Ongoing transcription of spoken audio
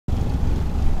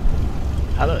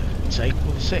Hello, it's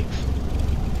April the 6th,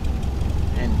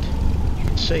 and you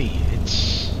can see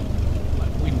it's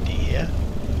quite windy here.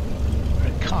 We're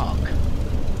at Cark,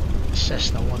 the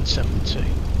Cessna 172.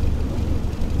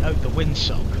 Note the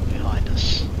windsock behind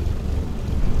us,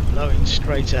 blowing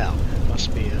straight out. It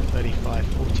must be a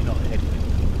 35-40 knot headwind.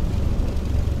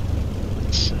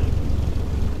 It's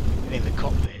in the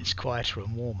cockpit it's quieter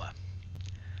and warmer,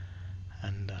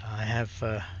 and I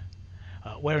have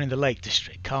we're in the Lake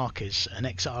District. Cark is an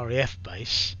ex-RAF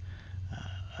base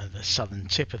at the southern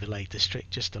tip of the Lake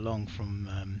District, just along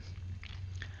from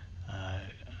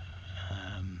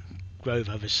Grove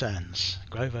over Sands.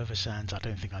 Grove over Sands, I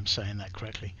don't think I'm saying that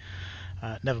correctly.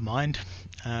 Never mind.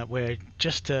 We're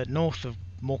just north of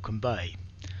Morecambe Bay,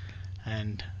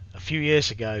 and a few years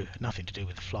ago, nothing to do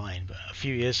with the flying, but a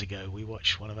few years ago we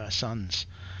watched one of our sons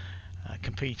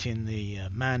compete in the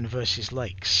Man versus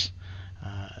Lakes.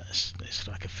 It's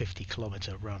like a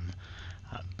 50-kilometre run,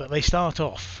 but they start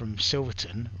off from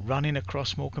Silverton running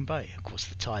across Morecambe Bay. Of course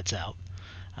the tide's out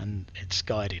and it's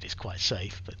guided, it's quite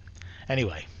safe, but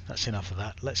anyway, that's enough of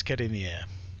that. Let's get in the air.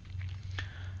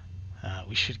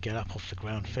 We should get up off the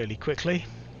ground fairly quickly.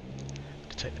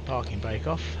 To take the parking brake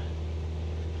off,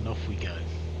 and off we go.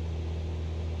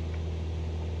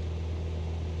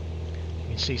 You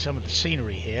can see some of the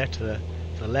scenery here to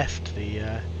the left,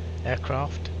 the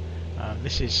aircraft.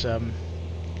 This is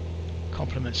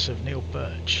compliments of Neil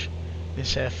Birch.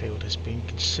 This airfield has been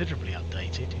considerably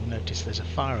updated. You'll notice there's a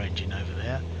fire engine over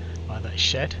there by that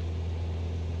shed.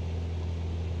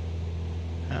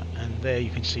 And there you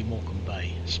can see Morecambe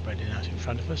Bay spreading out in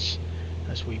front of us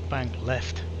as we bank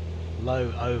left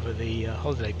low over the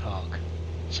holiday park.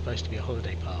 It's supposed to be a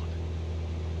holiday park.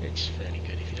 It's fairly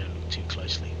good if you don't look too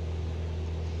closely.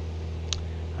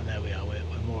 And there we are, we're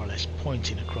more or less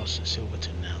pointing across at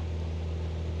Silverton now.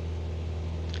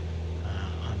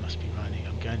 I must be running,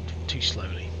 I'm going too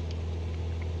slowly.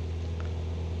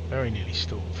 Very nearly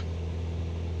stalled.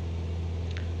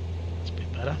 That's a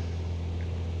bit better.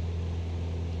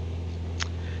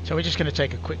 So we're just going to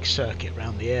take a quick circuit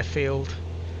around the airfield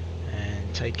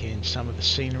and take in some of the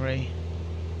scenery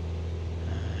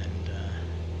and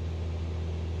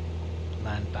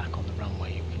land back on the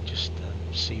runway. You can just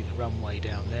see the runway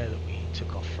down there that we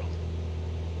took off from.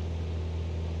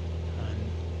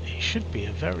 And it should be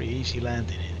a very easy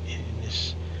landing in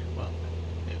this. Well,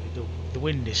 the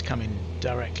wind is coming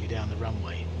directly down the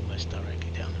runway, almost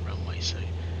directly down the runway, so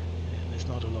there's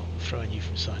not a lot throwing you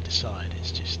from side to side.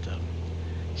 It's just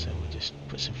so we'll just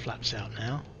put some flaps out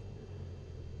now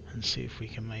and see if we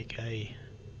can make a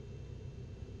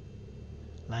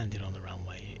landing on the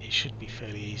runway. It should be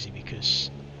fairly easy because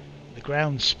the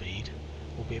ground speed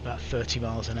will be about 30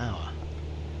 miles an hour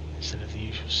instead of the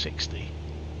usual 60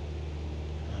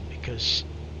 because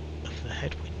of the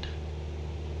headwind.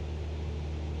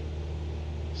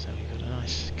 So we've got a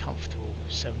nice comfortable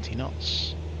 70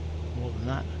 knots, more than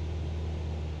that.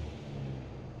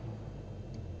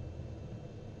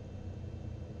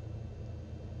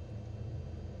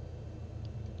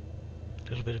 A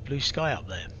little bit of blue sky up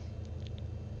there,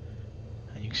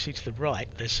 and you can see to the right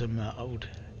there's some old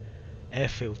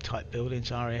airfield type buildings,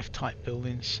 RAF type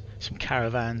buildings, some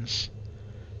caravans,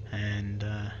 and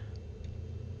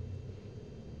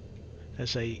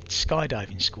there's a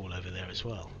skydiving school over there as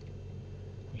well.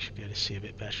 We should be able to see a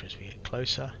bit better as we get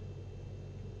closer.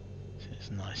 So it's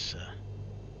a nice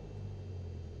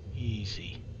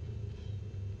easy,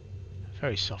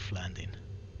 very soft landing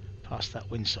past that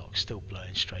windsock, still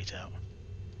blowing straight out.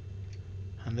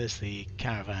 And there's the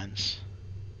caravans.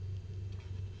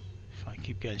 If I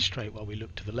keep going straight while we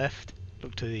look to the left,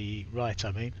 look to the right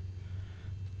I mean.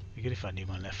 It'd be good if I knew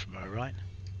my left from my right.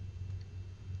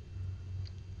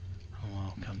 Oh,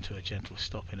 I'll come to a gentle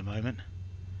stop in a moment.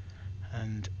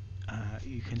 And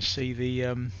you can see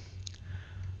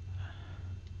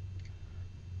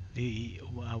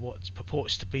what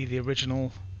purports to be the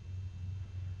original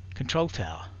control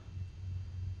tower.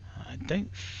 I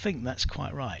don't think that's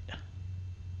quite right.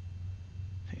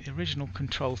 I think the original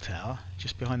control tower,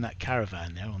 just behind that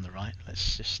caravan there on the right.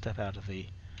 Let's just step out of the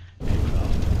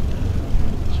aircraft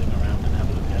and zoom around and have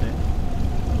a look at it.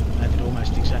 Landed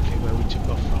almost exactly where we took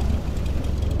off from.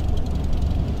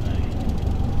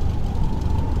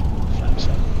 Flaps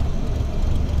up.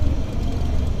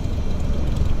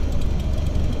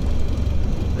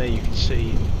 There you can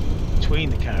see between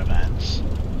the caravans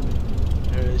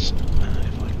there is,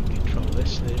 if I can control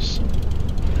this, there's a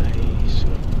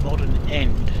sort of modern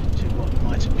end to what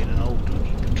might have been an old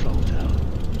looking control tower.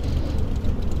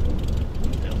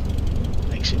 That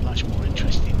makes it much more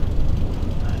interesting.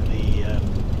 The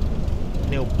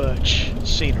Neil Birch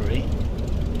scenery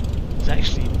is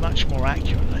actually much more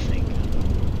accurate, I think.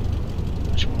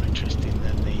 Much more interesting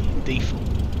than the default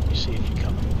you see if you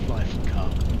come and fly from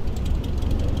Cark.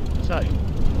 So,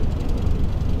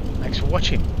 thanks for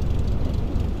watching.